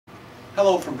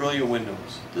Hello from Brilliant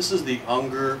Windows. This is the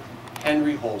Unger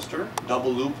Henry holster,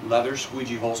 double loop leather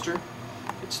squeegee holster.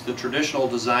 It's the traditional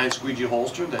design squeegee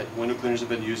holster that window cleaners have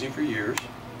been using for years.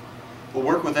 Will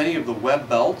work with any of the web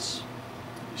belts.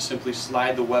 You simply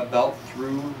slide the web belt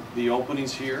through the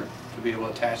openings here to be able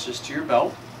to attach this to your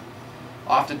belt.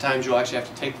 Oftentimes you'll actually have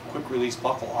to take the quick release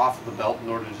buckle off of the belt in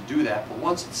order to do that, but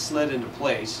once it's slid into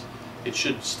place, it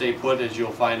should stay put as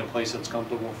you'll find a place that's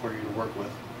comfortable for you to work with.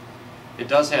 It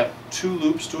does have two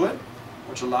loops to it,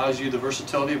 which allows you the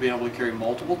versatility of being able to carry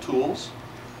multiple tools.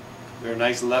 They're a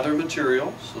nice leather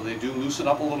material, so they do loosen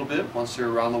up a little bit once they're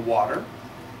around the water.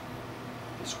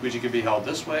 The squeegee can be held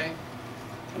this way,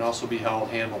 can also be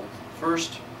handled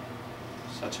first,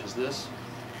 such as this.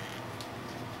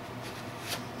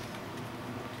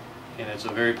 And it's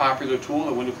a very popular tool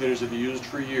that window cleaners have used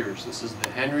for years. This is the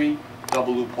Henry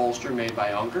double loop holster made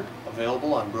by Unger,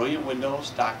 available on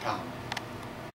brilliantwindows.com.